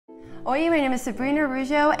Oi, my name is Sabrina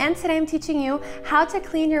Ruggio, and today I'm teaching you how to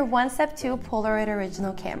clean your 1-Step-2 Polaroid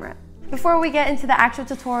Original Camera. Before we get into the actual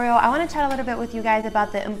tutorial, I want to chat a little bit with you guys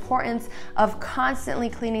about the importance of constantly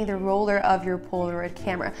cleaning the roller of your Polaroid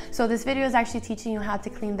camera. So this video is actually teaching you how to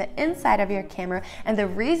clean the inside of your camera, and the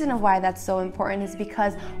reason of why that's so important is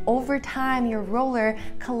because over time your roller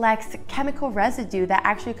collects chemical residue that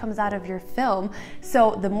actually comes out of your film.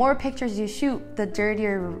 So the more pictures you shoot, the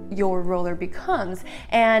dirtier your roller becomes.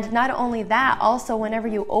 And not only that, also whenever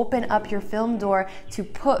you open up your film door to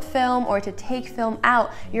put film or to take film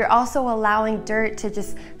out, you're also allowing dirt to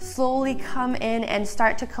just slowly come in and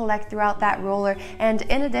start to collect throughout that roller. And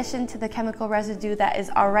in addition to the chemical residue that is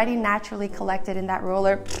already naturally collected in that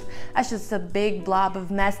roller, that's just a big blob of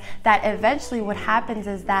mess that eventually what happens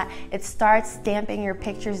is that it starts stamping your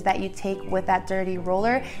pictures that you take with that dirty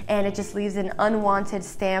roller, and it just leaves an unwanted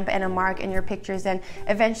stamp and a mark in your pictures, and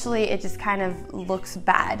eventually it just kind of looks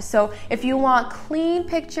bad. So if you want clean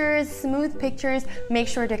pictures, smooth pictures, make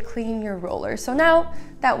sure to clean your roller. So now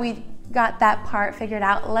that we got that part figured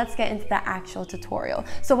out, let's get into the actual tutorial.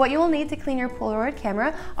 So what you will need to clean your Polaroid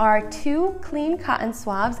camera are 2 clean cotton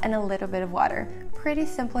swabs and a little bit of water. Pretty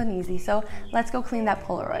simple and easy, so let's go clean that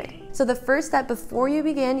Polaroid. So the first step before you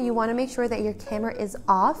begin, you want to make sure that your camera is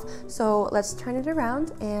off. So let's turn it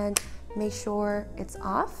around and make sure it's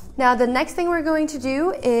off. Now the next thing we're going to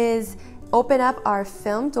do is open up our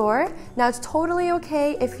film door. Now it's totally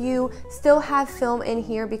okay if you still have film in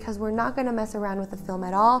here because we're not gonna mess around with the film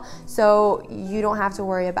at all, so you don't have to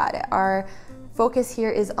worry about it. Our focus here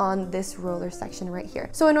is on this roller section right here.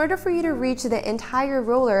 So in order for you to reach the entire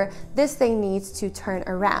roller, this thing needs to turn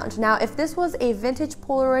around. Now, if this was a vintage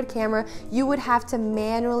Polaroid camera, you would have to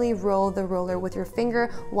manually roll the roller with your finger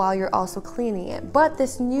while you're also cleaning it. But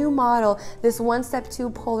this new model, this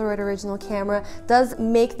 1-Step-2 Polaroid Original Camera, does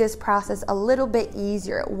make this process a little bit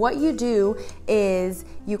easier. What you do is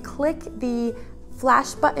you click the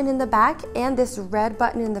flash button in the back and this red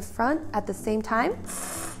button in the front at the same time,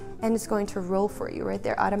 and it's going to roll for you right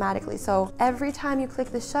there automatically. So every time you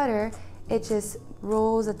click the shutter, it just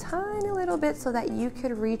rolls a tiny little bit so that you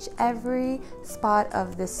could reach every spot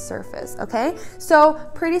of this surface, okay? So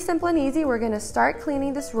pretty simple and easy. We're gonna start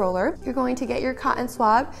cleaning this roller. You're going to get your cotton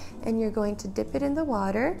swab and you're going to dip it in the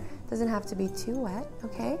water. Doesn't have to be too wet,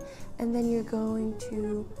 okay? And then you're going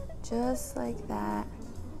to, just like that,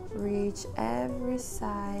 reach every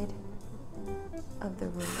side of the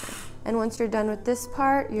roller. And once you're done with this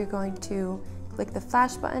part, you're going to click the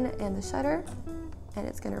flash button and the shutter, and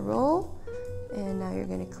it's gonna roll. And now you're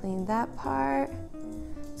gonna clean that part.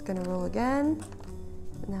 It's gonna roll again.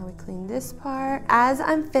 Now we clean this part. As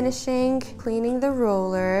I'm finishing cleaning the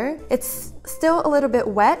roller, it's still a little bit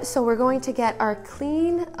wet, so we're going to get our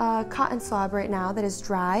clean cotton swab right now that is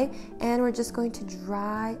dry, and we're just going to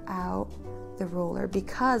dry out the roller,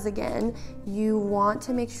 because again, you want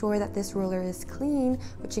to make sure that this roller is clean,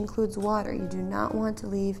 which includes water. You do not want to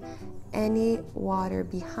leave any water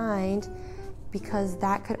behind, because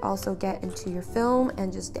that could also get into your film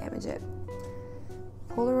and just damage it.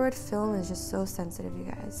 Polaroid film is just so sensitive, you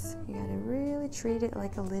guys. You gotta really treat it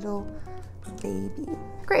like a little baby.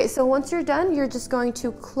 Great, so once you're done, you're just going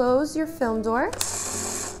to close your film door,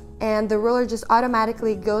 and the roller just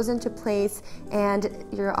automatically goes into place, and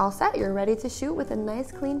you're all set. You're ready to shoot with a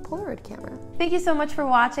nice clean Polaroid camera. Thank you so much for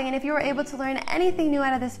watching, and if you were able to learn anything new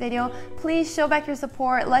out of this video, please show back your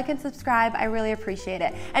support, like and subscribe. I really appreciate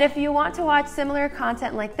it. And if you want to watch similar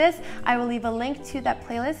content like this, I will leave a link to that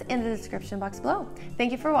playlist in the description box below.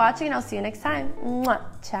 Thank you for watching, and I'll see you next time. Mwah.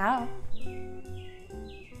 Ciao.